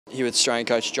Here with Australian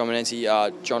coach John Manenti.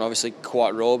 John, obviously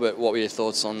quite raw, but what were your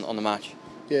thoughts on the match?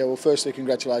 Yeah, well, firstly,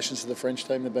 congratulations to the French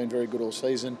team. They've been very good all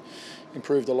season,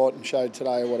 improved a lot, and showed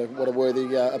today what a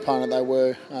worthy opponent they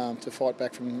were to fight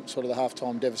back from sort of the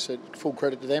half-time deficit. Full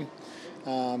credit to them.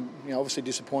 Obviously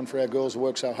disappointed for our girls who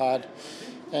work so hard.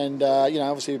 And,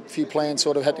 obviously a few plans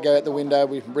sort of had to go out the window.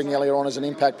 We bring Ellia on as an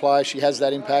impact player. She has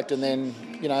that impact, and then,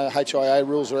 HIA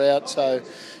rules are out, so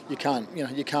you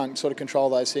can't sort of control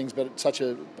those things. But such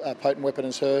a potent weapon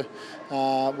as her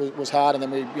was hard, and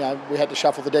then we had to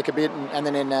shuffle the deck a bit, and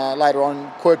then later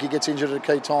on, Quirky gets injured at a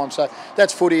key time. So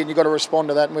that's footy, and you've got to respond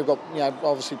to that. And we've got,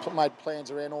 obviously made plans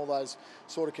around all those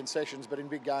sort of concessions. But in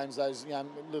big games, those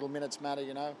little minutes matter.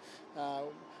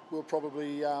 We'll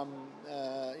probably,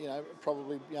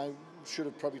 should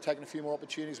have probably taken a few more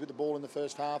opportunities with the ball in the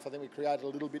first half. I think we created a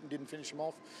little bit and didn't finish them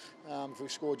off. If we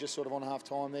scored just sort of on half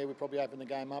time there, we probably opened the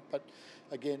game up. But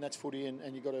again, that's footy,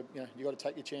 and you got to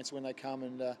take your chance when they come.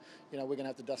 And we're going to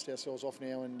have to dust ourselves off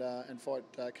now and fight,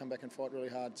 come back and fight really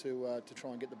hard to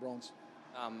try and get the bronze.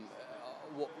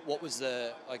 What was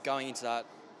going into that?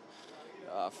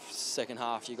 Second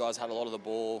half, you guys had a lot of the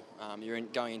ball.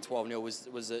 Going in 12-0.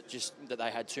 Was it just that they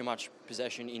had too much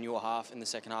possession in your half in the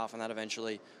second half, and that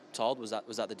eventually told? Was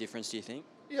that the difference? Do you think?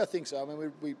 Yeah, I think so. I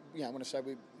mean, I'm going to say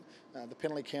the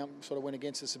penalty count sort of went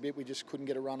against us a bit. We just couldn't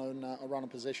get a run on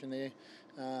possession there,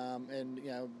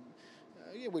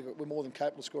 we're more than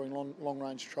capable of scoring long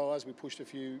range tries. We pushed a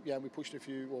few,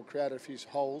 or created a few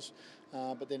holes,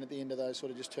 but then at the end of those,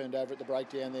 sort of just turned over at the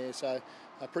breakdown there. So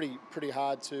pretty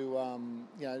hard to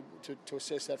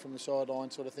assess that from the sideline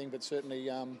sort of thing. But certainly,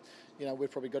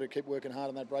 we've probably got to keep working hard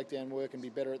on that breakdown work and be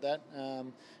better at that.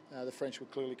 The French were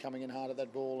clearly coming in hard at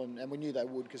that ball, and we knew they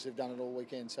would because they've done it all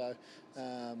weekend. So,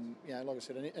 like I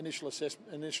said, initial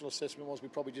assessment was we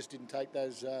probably just didn't take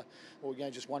those,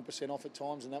 just 1% off at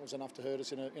times, and that was enough to hurt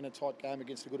us in a tight game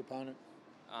against a good opponent.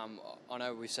 I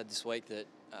know we've said this week that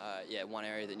one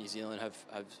area that New Zealand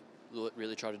have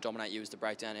really tried to dominate you is the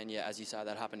breakdown, and as you say,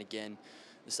 that happened again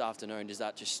this afternoon. Does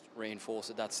that just reinforce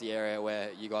that that's the area where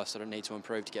you guys sort of need to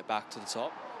improve to get back to the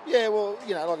top? Yeah, well,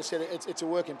 like I said, it's a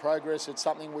work in progress. It's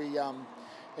something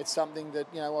it's something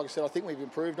that like I said, I think we've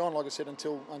improved on. Like I said,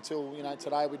 until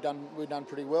today, we've done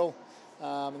pretty well.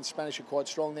 And the Spanish are quite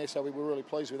strong there, so we were really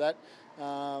pleased with that.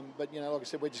 But like I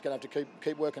said, we're just going to have to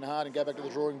keep working hard and go back to the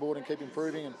drawing board and keep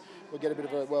improving. And we'll get a bit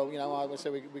of I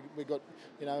said we got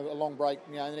a long break.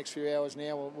 In the next few hours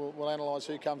now, we'll analyse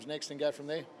who comes next and go from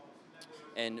there.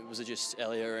 And was it just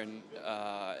Ellia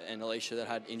and Alicia that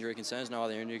had injury concerns? No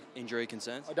other injury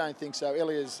concerns? I don't think so.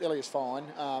 Ellia's fine.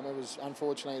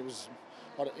 Unfortunately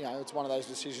it's one of those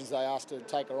decisions they asked to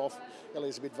take her off.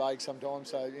 Ellia's a bit vague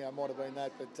sometimes, so it might have been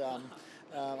that. But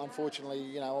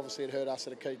unfortunately, obviously it hurt us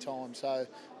at a key time. So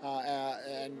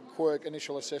and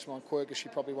initial assessment on Quirk is she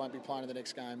probably won't be playing in the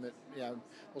next game. But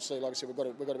we'll see. Like I said, we've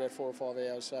got about 4 or 5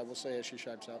 hours, so we'll see how she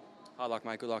shapes up. Hard luck,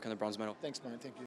 mate. Good luck in the bronze medal. Thanks, mate. Thank you.